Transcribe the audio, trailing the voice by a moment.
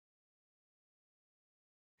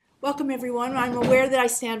Welcome, everyone. I'm aware that I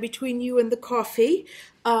stand between you and the coffee,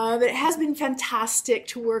 but it has been fantastic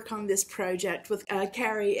to work on this project with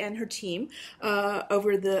Terrie and her team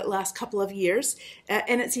over the last couple of years,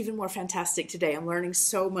 and it's even more fantastic today. I'm learning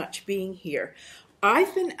so much being here.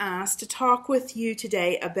 I've been asked to talk with you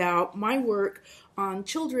today about my work on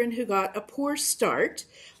children who got a poor start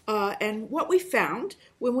and what we found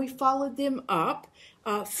when we followed them up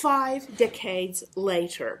 5 decades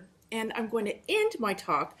later. And I'm going to end my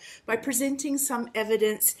talk by presenting some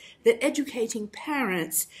evidence that educating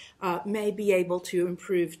parents may be able to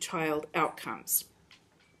improve child outcomes.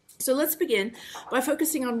 So let's begin by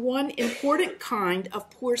focusing on one important kind of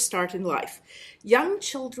poor start in life: young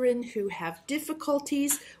children who have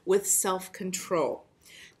difficulties with self-control.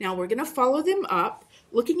 Now we're going to follow them up,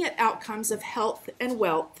 looking at outcomes of health and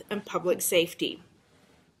wealth and public safety.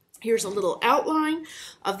 Here's a little outline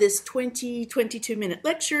of this 22-minute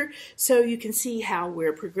lecture so you can see how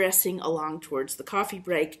we're progressing along towards the coffee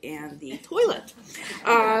break and the toilet.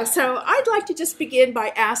 So I'd like to just begin by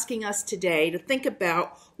asking us today to think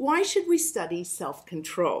about, why should we study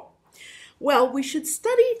self-control? Well, we should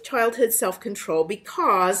study childhood self-control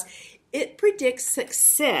because it predicts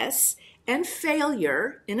success and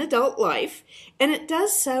failure in adult life, and it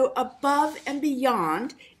does so above and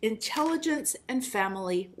beyond intelligence and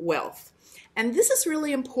family wealth. And this is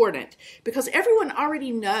really important because everyone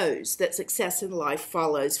already knows that success in life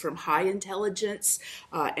follows from high intelligence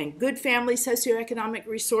and good family socioeconomic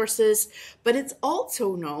resources, but it's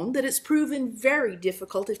also known that it's proven very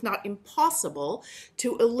difficult, if not impossible,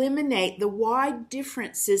 to eliminate the wide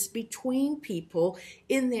differences between people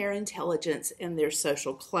in their intelligence and their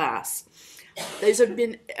social class. Those have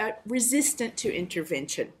been resistant to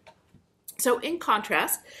intervention. So in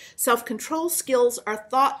contrast, self-control skills are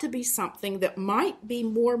thought to be something that might be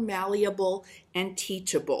more malleable and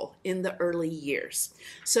teachable in the early years.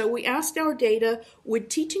 So we asked our data, would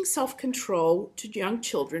teaching self-control to young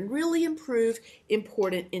children really improve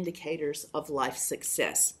important indicators of life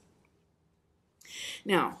success?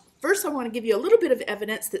 Now, first, I want to give you a little bit of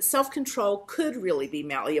evidence that self-control could really be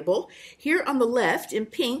malleable. Here on the left, in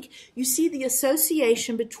pink, you see the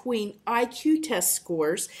association between IQ test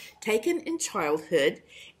scores taken in childhood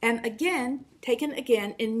and taken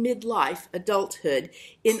again in midlife adulthood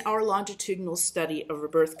in our longitudinal study of a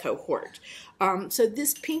birth cohort. So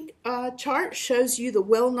this pink chart shows you the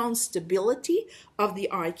well-known stability of the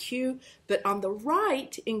IQ, but on the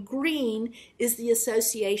right in green is the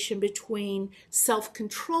association between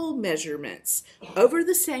self-control measurements over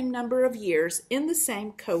the same number of years in the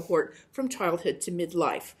same cohort from childhood to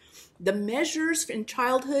midlife. The measures in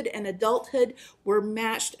childhood and adulthood were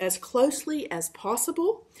matched as closely as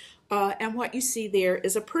possible. And what you see there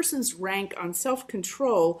is a person's rank on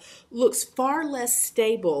self-control looks far less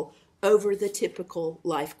stable over the typical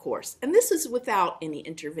life course. And this is without any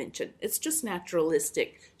intervention. It's just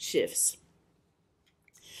naturalistic shifts.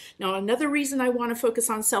 Now, another reason I want to focus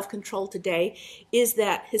on self-control today is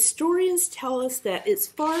that historians tell us that it's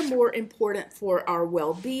far more important for our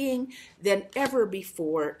well-being than ever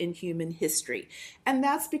before in human history. And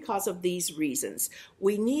that's because of these reasons.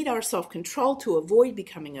 We need our self-control to avoid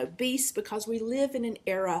becoming obese because we live in an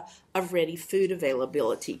era of ready food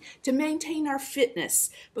availability, to maintain our fitness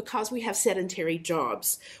because we have sedentary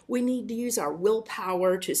jobs. We need to use our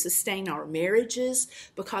willpower to sustain our marriages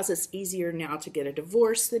because it's easier now to get a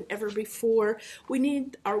divorce than ever before. We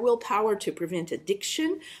need our willpower to prevent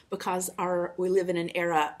addiction because we live in an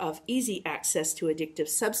era of easy access to addictive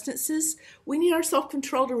substances. We need our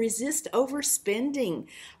self-control to resist overspending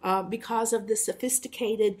because of the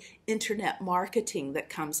sophisticated internet marketing that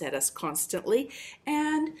comes at us constantly,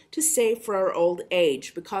 and to save for our old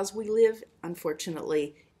age because we live,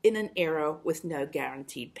 unfortunately, in an era with no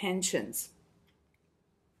guaranteed pensions.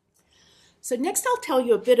 So next I'll tell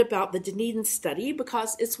you a bit about the Dunedin study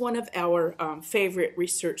because it's one of our favorite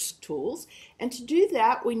research tools. And to do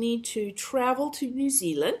that, we need to travel to New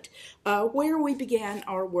Zealand, where we began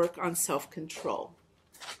our work on self-control.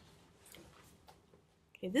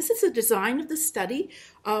 Okay, this is a design of the study.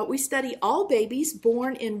 We study all babies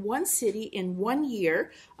born in one city in 1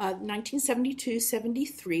 year,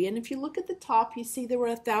 1972-73. And if you look at the top, you see there were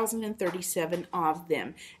 1,037 of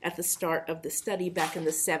them at the start of the study back in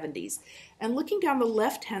the 70s. And looking down the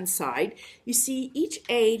left-hand side, you see each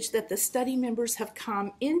age that the study members have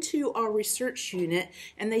come into our research unit,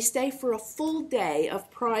 and they stay for a full day of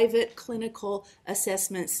private clinical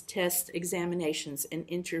assessments, tests, examinations, and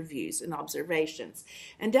interviews and observations.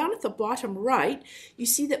 And down at the bottom right, you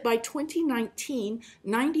see that by 2019,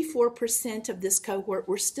 94% of this cohort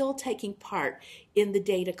were still taking part in the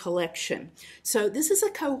data collection. So this is a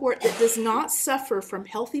cohort that does not suffer from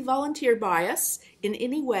healthy volunteer bias in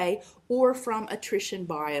any way or from attrition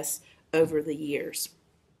bias over the years.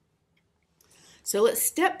 So let's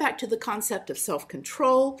step back to the concept of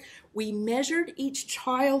self-control. We measured each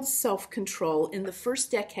child's self-control in the first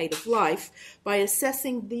decade of life by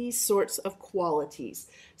assessing these sorts of qualities.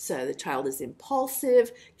 So the child is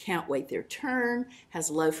impulsive, can't wait their turn, has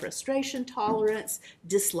low frustration tolerance,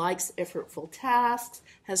 dislikes effortful tasks,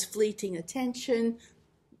 has fleeting attention,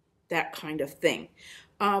 that kind of thing.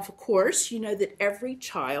 Of course, you know that every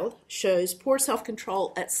child shows poor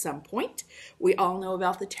self-control at some point. We all know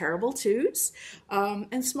about the terrible twos.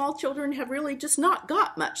 And small children have really just not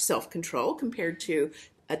got much self-control compared to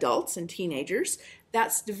adults and teenagers.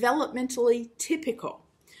 That's developmentally typical.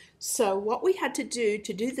 So what we had to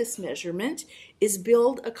do this measurement is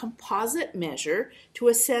build a composite measure to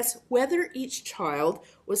assess whether each child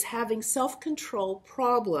was having self-control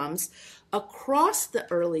problems across the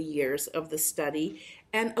early years of the study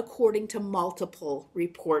and according to multiple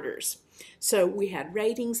reporters. So we had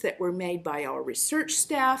ratings that were made by our research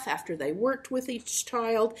staff after they worked with each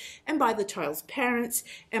child, and by the child's parents,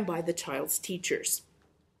 and by the child's teachers.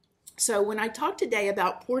 So when I talk today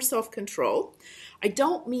about poor self-control, I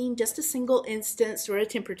don't mean just a single instance or a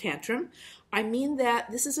temper tantrum. I mean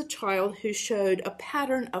that this is a child who showed a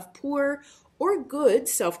pattern of poor or good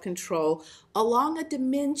self-control along a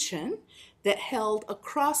dimension that held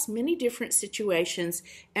across many different situations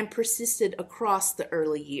and persisted across the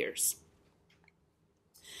early years.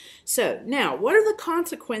 So now, what are the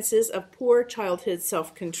consequences of poor childhood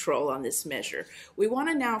self-control on this measure? We want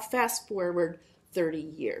to now fast forward 30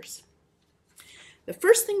 years. The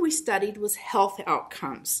first thing we studied was health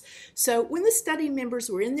outcomes. So when the study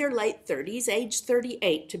members were in their late 30s, age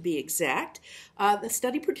 38 to be exact, the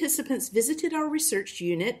study participants visited our research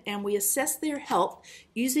unit and we assessed their health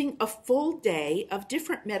using a full day of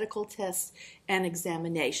different medical tests and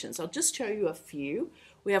examinations. I'll just show you a few.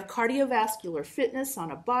 We have cardiovascular fitness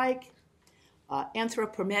on a bike,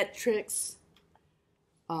 anthropometrics,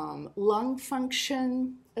 lung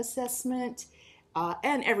function assessment,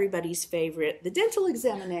 and everybody's favorite, the dental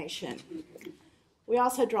examination. We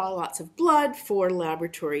also draw lots of blood for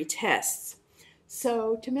laboratory tests.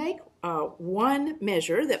 So to make one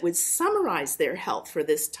measure that would summarize their health for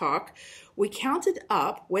this talk, we counted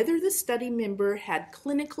up whether the study member had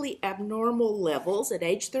clinically abnormal levels at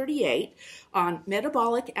age 38 on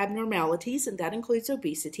metabolic abnormalities, and that includes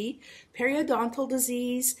obesity, periodontal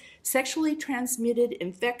disease, sexually transmitted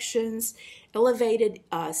infections, elevated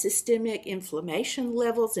systemic inflammation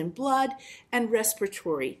levels in blood, and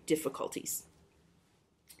respiratory difficulties.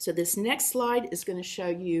 So this next slide is going to show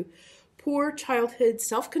you poor childhood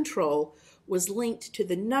self-control was linked to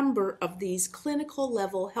the number of these clinical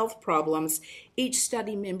level health problems each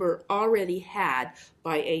study member already had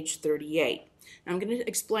by age 38. Now I'm going to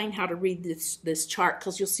explain how to read this chart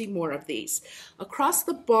because you'll see more of these. Across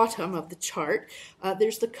the bottom of the chart,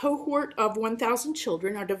 there's the cohort of 1,000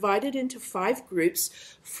 children are divided into 5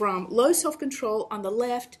 groups from low self-control on the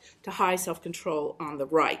left to high self-control on the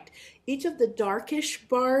right. Each of the darkish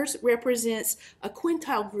bars represents a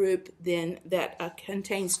quintile group then that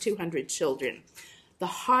contains 200 children. The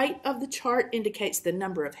height of the chart indicates the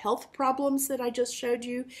number of health problems that I just showed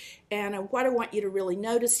you, and what I want you to really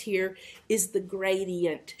notice here is the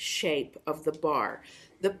gradient shape of the bar.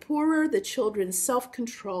 The poorer the children's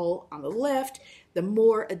self-control on the left, the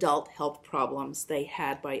more adult health problems they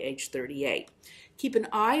had by age 38. Keep an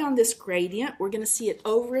eye on this gradient. We're going to see it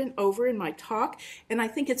over and over in my talk, and I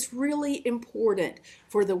think it's really important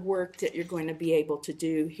for the work that you're going to be able to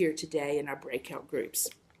do here today in our breakout groups.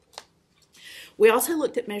 We also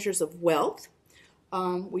looked at measures of wealth.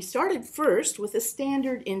 We started first with the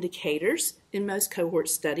standard indicators in most cohort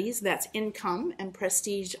studies. That's income and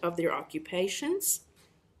prestige of their occupations.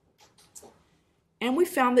 And we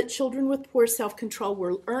found that children with poor self-control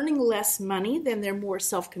were earning less money than their more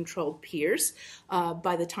self-controlled peers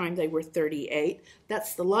by the time they were 38.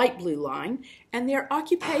 That's the light blue line. And their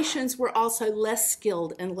occupations were also less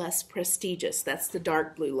skilled and less prestigious. That's the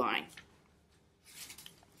dark blue line.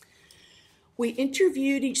 We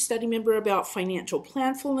interviewed each study member about financial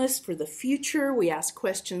planfulness for the future. We asked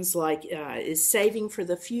questions like, is saving for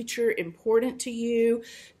the future important to you?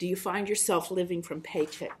 Do you find yourself living from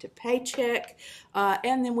paycheck to paycheck?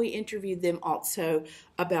 And then we interviewed them also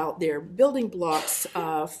about their building blocks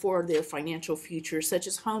for their financial future, such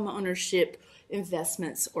as home ownership,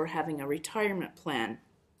 investments, or having a retirement plan.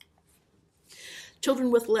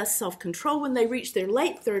 Children with less self-control when they reached their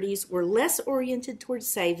late 30s were less oriented towards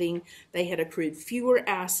saving. They had accrued fewer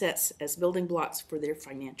assets as building blocks for their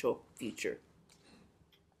financial future.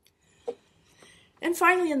 And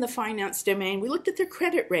finally, in the finance domain, we looked at their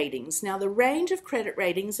credit ratings. Now, the range of credit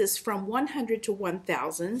ratings is from 100 to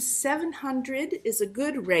 1,000. 700 is a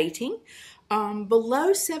good rating.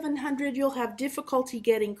 Below 700, you'll have difficulty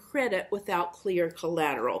getting credit without clear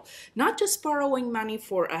collateral. Not just borrowing money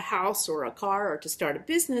for a house or a car or to start a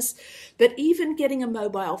business, but even getting a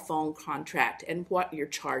mobile phone contract and what you're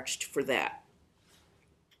charged for that.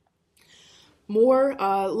 More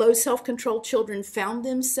low self-control children found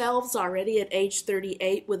themselves already at age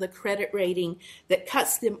 38 with a credit rating that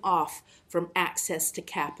cuts them off from access to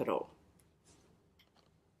capital.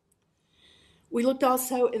 We looked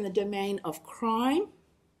also in the domain of crime,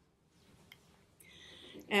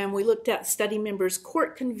 and we looked at study members'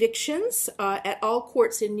 court convictions at all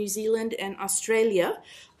courts in New Zealand and Australia,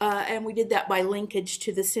 and we did that by linkage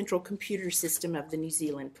to the central computer system of the New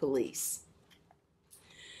Zealand Police.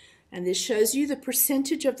 And this shows you the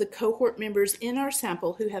percentage of the cohort members in our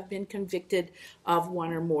sample who have been convicted of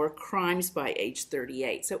one or more crimes by age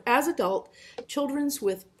 38. So as adult, children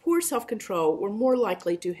with poor self-control were more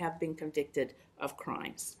likely to have been convicted of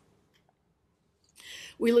crimes.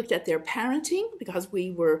 We looked at their parenting because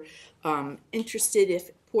we were interested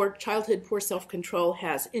if poor self-control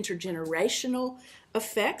has intergenerational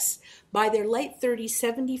effects. By their late 30s,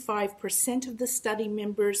 75% of the study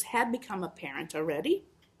members had become a parent already.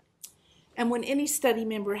 And when any study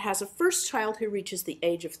member has a first child who reaches the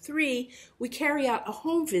age of 3, we carry out a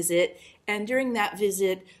home visit, and during that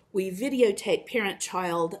visit, we videotape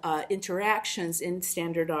parent-child interactions in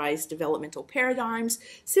standardized developmental paradigms,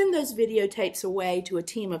 send those videotapes away to a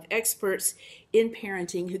team of experts in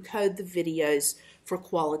parenting who code the videos for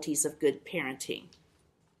qualities of good parenting.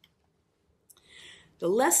 The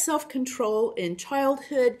less self-control in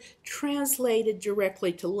childhood translated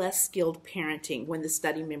directly to less skilled parenting when the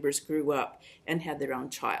study members grew up and had their own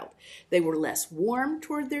child. They were less warm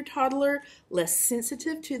toward their toddler, less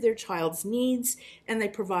sensitive to their child's needs, and they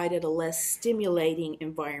provided a less stimulating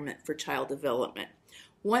environment for child development.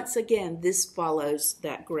 Once again, this follows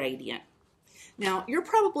that gradient. Now, you're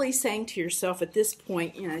probably saying to yourself at this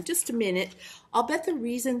point, just a minute, I'll bet the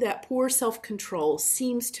reason that poor self-control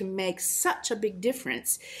seems to make such a big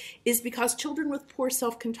difference is because children with poor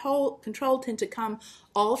self-control tend to come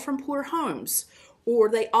all from poor homes, or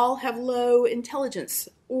they all have low intelligence,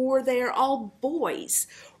 or they are all boys,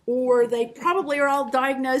 or they probably are all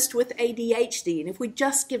diagnosed with ADHD, and if we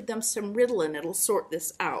just give them some Ritalin, it'll sort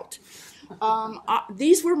this out.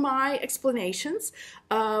 These were my explanations.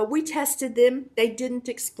 We tested them. They didn't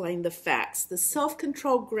explain the facts. The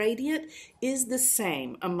self-control gradient is the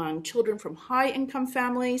same among children from high-income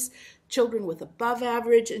families, children with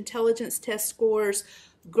above-average intelligence test scores,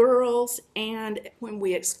 girls, and when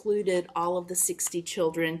we excluded all of the 60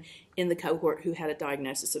 children in the cohort who had a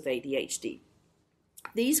diagnosis of ADHD.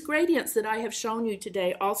 These gradients that I have shown you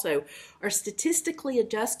today also are statistically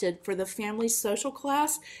adjusted for the family's social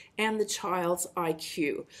class and the child's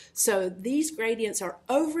IQ. So these gradients are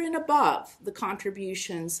over and above the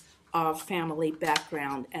contributions of family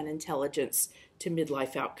background and intelligence to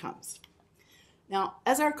midlife outcomes. Now,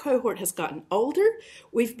 as our cohort has gotten older,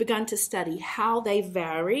 we've begun to study how they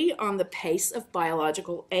vary on the pace of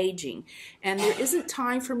biological aging. And there isn't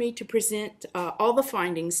time for me to present all the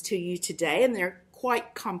findings to you today, and they're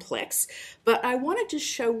quite complex, but I wanted to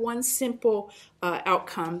show one simple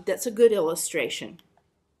outcome that's a good illustration.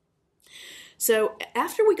 So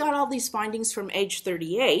after we got all these findings from age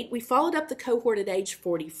 38, we followed up the cohort at age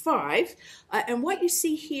 45, and what you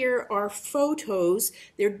see here are photos.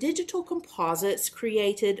 They're digital composites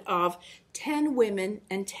created of 10 women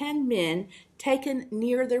and 10 men taken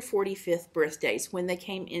near their 45th birthdays when they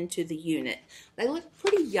came into the unit. They look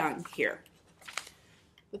pretty young here.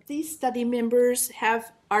 But these study members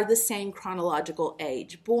are the same chronological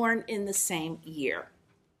age, born in the same year.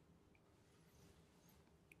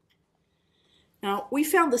 Now, we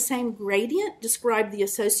found the same gradient described the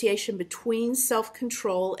association between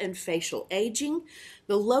self-control and facial aging.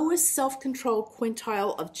 The lowest self-control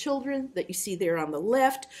quintile of children that you see there on the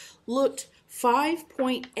left looked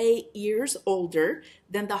 5.8 years older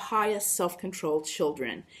than the highest self-controlled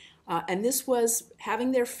children. And this was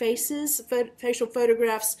having their facial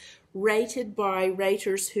photographs rated by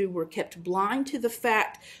raters who were kept blind to the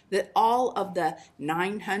fact that all of the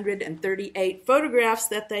 938 photographs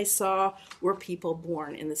that they saw were people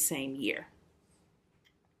born in the same year.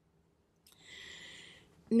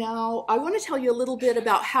 Now, I want to tell you a little bit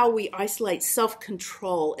about how we isolate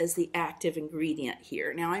self-control as the active ingredient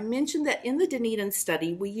here. Now, I mentioned that in the Dunedin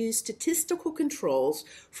study, we used statistical controls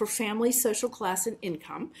for family, social class, and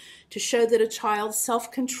income to show that a child's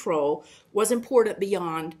self-control was important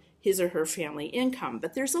beyond his or her family income.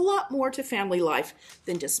 But there's a lot more to family life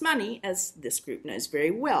than just money, as this group knows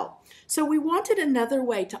very well. So we wanted another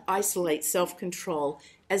way to isolate self-control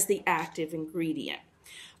as the active ingredient.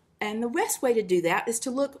 And the best way to do that is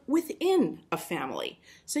to look within a family.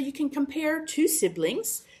 So you can compare two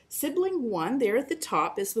siblings. Sibling 1 there at the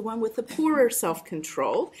top is the one with the poorer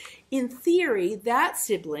self-control. In theory, that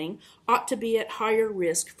sibling ought to be at higher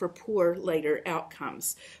risk for poor later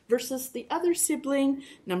outcomes versus the other sibling,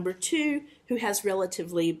 number 2, who has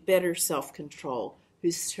relatively better self-control,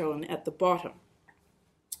 who's shown at the bottom.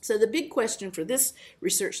 So the big question for this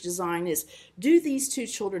research design is, do these two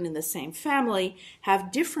children in the same family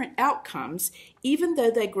have different outcomes even though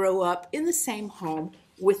they grow up in the same home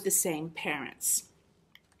with the same parents?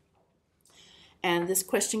 And this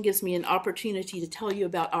question gives me an opportunity to tell you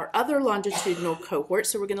about our other longitudinal cohort.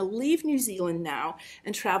 So we're going to leave New Zealand now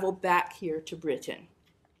and travel back here to Britain.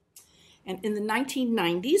 And in the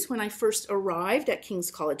 1990s, when I first arrived at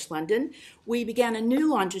King's College London, we began a new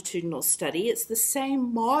longitudinal study. It's the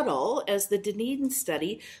same model as the Dunedin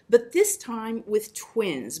study, but this time with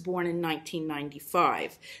twins born in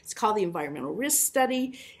 1995. It's called the Environmental Risk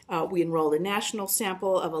Study. We enrolled a national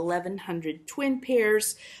sample of 1,100 twin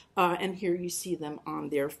pairs, and here you see them on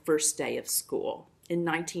their first day of school in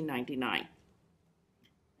 1999.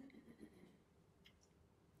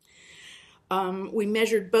 We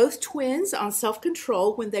measured both twins on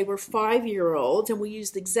self-control when they were 5-year-olds, and we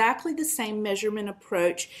used exactly the same measurement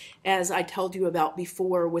approach as I told you about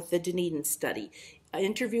before with the Dunedin study,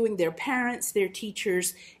 interviewing their parents, their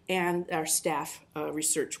teachers, and our staff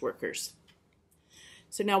research workers.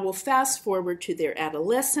 So now we'll fast forward to their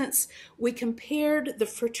adolescence. We compared the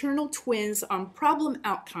fraternal twins on problem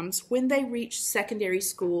outcomes when they reached secondary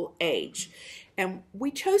school age. And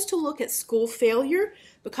we chose to look at school failure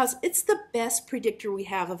because it's the best predictor we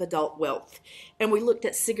have of adult wealth. And we looked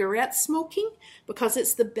at cigarette smoking because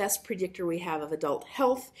it's the best predictor we have of adult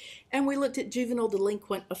health. And we looked at juvenile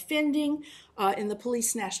delinquent offending in the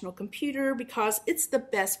Police National Computer because it's the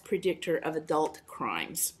best predictor of adult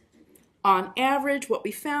crimes. On average, what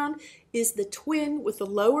we found is the twin with the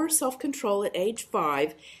lower self-control at age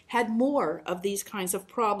 5 had more of these kinds of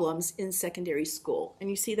problems in secondary school.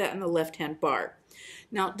 And you see that in the left-hand bar.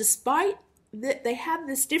 Now, despite that they have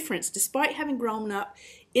this difference, despite having grown up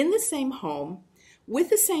in the same home,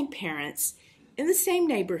 with the same parents, in the same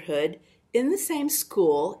neighborhood, in the same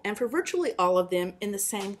school, and for virtually all of them in the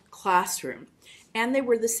same classroom. And they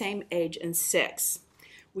were the same age and sex.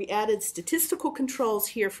 We added statistical controls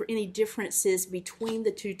here for any differences between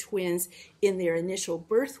the two twins in their initial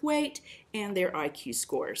birth weight and their IQ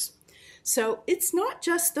scores. So it's not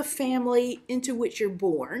just the family into which you're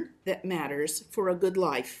born that matters for a good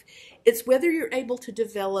life. It's whether you're able to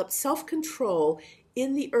develop self-control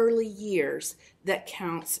in the early years that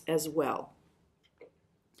counts as well.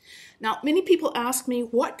 Now, many people ask me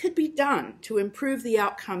what could be done to improve the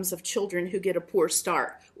outcomes of children who get a poor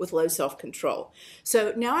start with low self-control.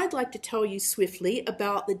 So now I'd like to tell you swiftly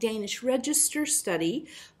about the Danish Register study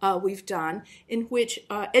we've done in which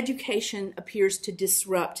education appears to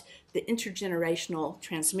disrupt the intergenerational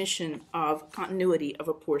transmission of continuity of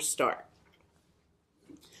a poor start.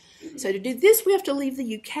 So to do this, we have to leave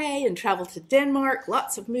the UK and travel to Denmark.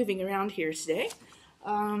 Lots of moving around here today.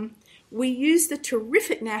 We use the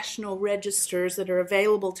terrific national registers that are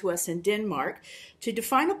available to us in Denmark to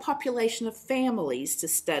define a population of families to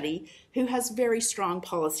study who has very strong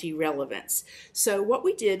policy relevance. So what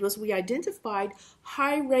we did was we identified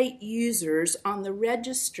high-rate users on the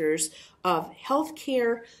registers of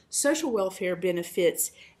healthcare, social welfare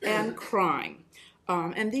benefits, and crime.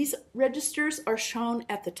 And these registers are shown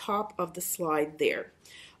at the top of the slide there.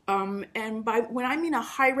 And when I mean a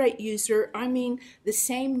high-rate user, I mean the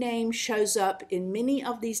same name shows up in many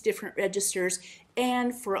of these different registers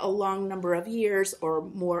and for a long number of years or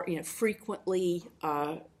more, frequently,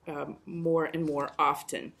 more and more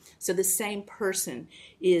often. So the same person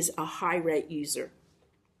is a high-rate user.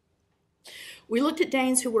 We looked at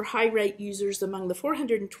Danes who were high-rate users among the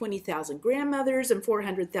 420,000 grandmothers and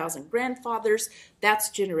 400,000 grandfathers. That's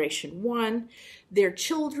generation 1. Their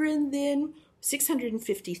children then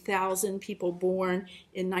 650,000 people born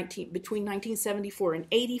in between 1974 and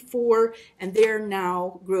 84, and they're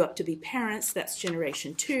now grew up to be parents. That's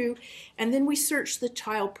generation 2. And then we searched the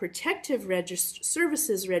Child Protective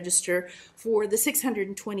Services Register for the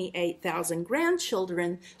 628,000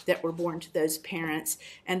 grandchildren that were born to those parents,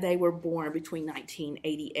 and they were born between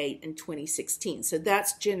 1988 and 2016. So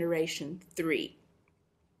that's generation 3.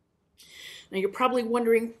 Now, you're probably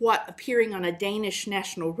wondering what appearing on a Danish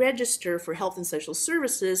national register for health and social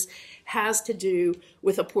services has to do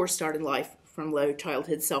with a poor start in life from low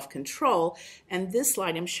childhood self-control, and this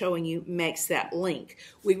slide I'm showing you makes that link.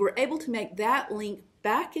 We were able to make that link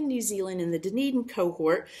back in New Zealand in the Dunedin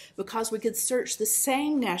cohort because we could search the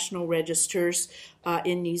same national registers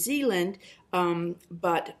in New Zealand,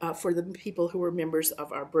 but for the people who were members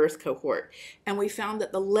of our birth cohort. And we found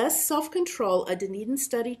that the less self-control a Dunedin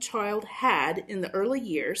study child had in the early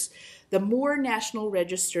years, the more national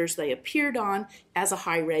registers they appeared on as a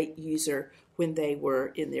high-rate user when they were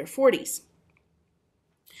in their 40s.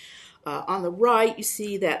 On the right, you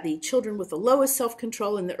see that the children with the lowest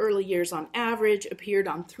self-control in the early years on average appeared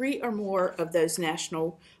on 3 or more of those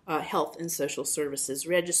national health and social services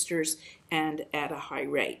registers and at a high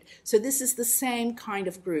rate. So this is the same kind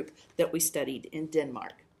of group that we studied in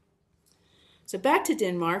Denmark. So back to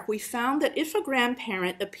Denmark, we found that if a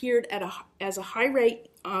grandparent appeared as a high-rate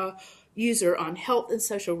user on health and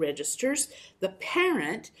social registers, the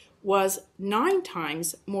parent was 9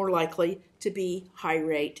 times more likely to be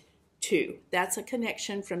high-rate 2. That's a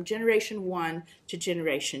connection from generation 1 to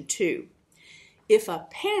generation 2. If a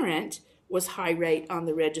parent was high rate on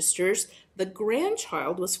the registers, the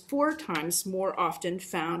grandchild was 4 times more often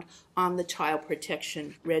found on the child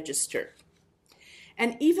protection register.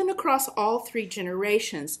 And even across all 3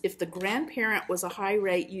 generations, if the grandparent was a high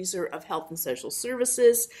rate user of health and social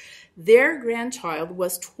services, their grandchild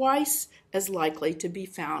was twice as likely to be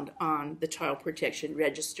found on the child protection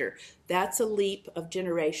register. That's a leap of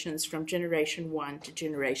generations from generation 1 to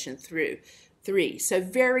generation 3. So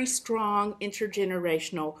very strong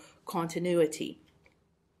intergenerational continuity.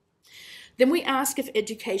 Then we asked if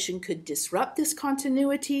education could disrupt this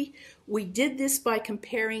continuity. We did this by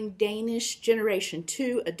comparing Danish generation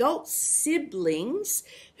 2 adult siblings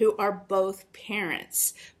who are both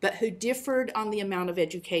parents, but who differed on the amount of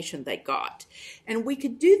education they got. And we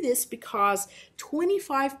could do this because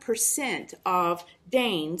 25% of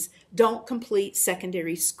Danes don't complete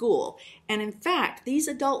secondary school. And in fact, these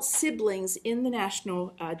adult siblings in the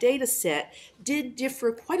national data set did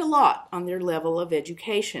differ quite a lot on their level of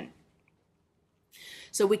education.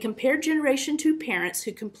 So we compared generation 2 parents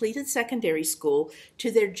who completed secondary school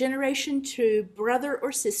to their generation 2 brother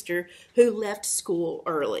or sister who left school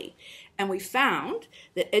early. And we found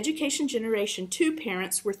that education generation 2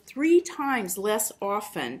 parents were 3 times less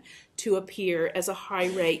often to appear as a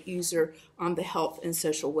high-rate user on the health and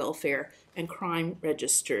social welfare and crime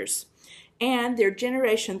registers. And their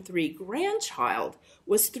generation 3 grandchild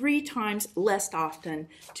was 3 times less often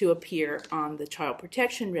to appear on the child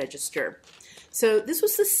protection register. So this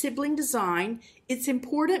was the sibling design. It's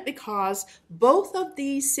important because both of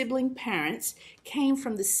these sibling parents came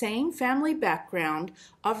from the same family background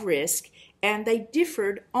of risk, and they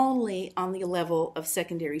differed only on the level of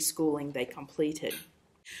secondary schooling they completed.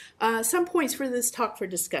 Some points for this talk for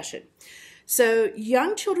discussion. So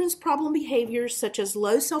young children's problem behaviors such as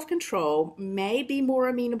low self-control may be more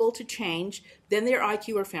amenable to change than their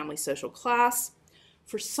IQ or family social class.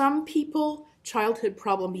 For some people, childhood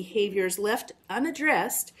problem behaviors left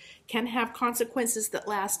unaddressed can have consequences that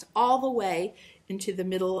last all the way into the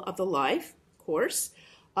middle of the life course.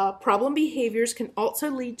 Problem behaviors can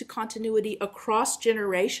also lead to continuity across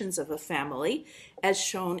generations of a family, as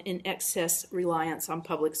shown in excess reliance on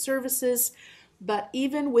public services. But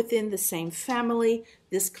even within the same family,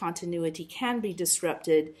 this continuity can be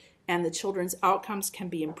disrupted, and the children's outcomes can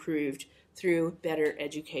be improved through better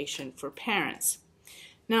education for parents.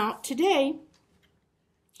 Now, today,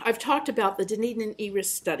 I've talked about the Dunedin and ERIS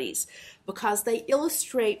studies because they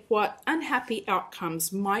illustrate what unhappy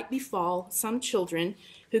outcomes might befall some children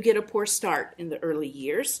who get a poor start in the early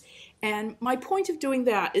years. And my point of doing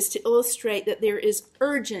that is to illustrate that there is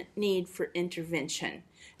urgent need for intervention.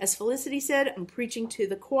 As Felicity said, I'm preaching to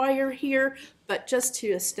the choir here, but just to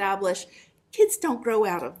establish, kids don't grow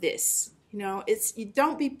out of this. You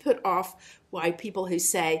don't be put off by people who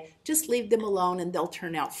say, just leave them alone and they'll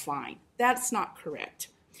turn out fine. That's not correct.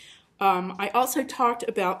 I also talked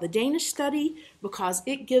about the Danish study because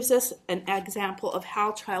it gives us an example of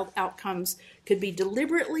how child outcomes could be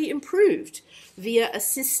deliberately improved via a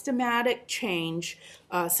systematic change,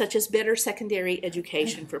 such as better secondary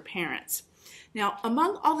education for parents. Now,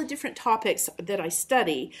 among all the different topics that I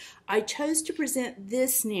study, I chose to present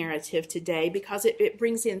this narrative today because it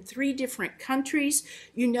brings in 3 different countries.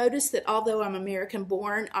 You notice that although I'm American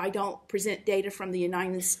born, I don't present data from the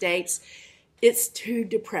United States. It's too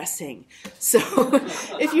depressing. So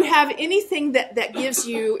if you have anything that gives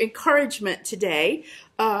you encouragement today,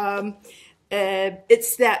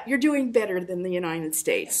 it's that you're doing better than the United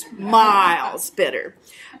States, miles better.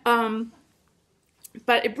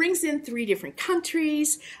 But it brings in 3 different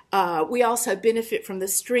countries. We also benefit from the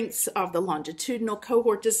strengths of the longitudinal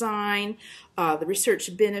cohort design. The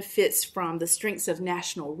research benefits from the strengths of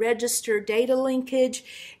National Register data linkage,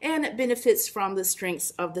 and it benefits from the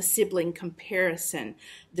strengths of the sibling comparison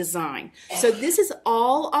design. So this is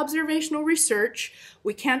all observational research.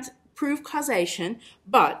 We can't prove causation,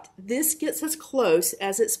 but this gets as close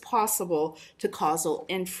as it's possible to causal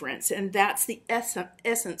inference, and that's the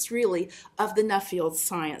essence really of the Nuffield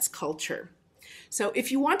science culture. So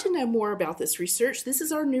if you want to know more about this research, this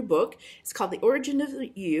is our new book. It's called The Origin of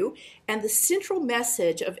You, and the central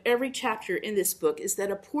message of every chapter in this book is that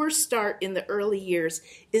a poor start in the early years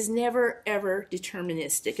is never, ever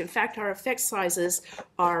deterministic. In fact, our effect sizes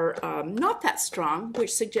are not that strong,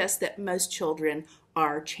 which suggests that most children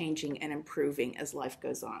are changing and improving as life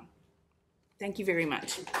goes on. Thank you very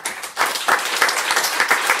much.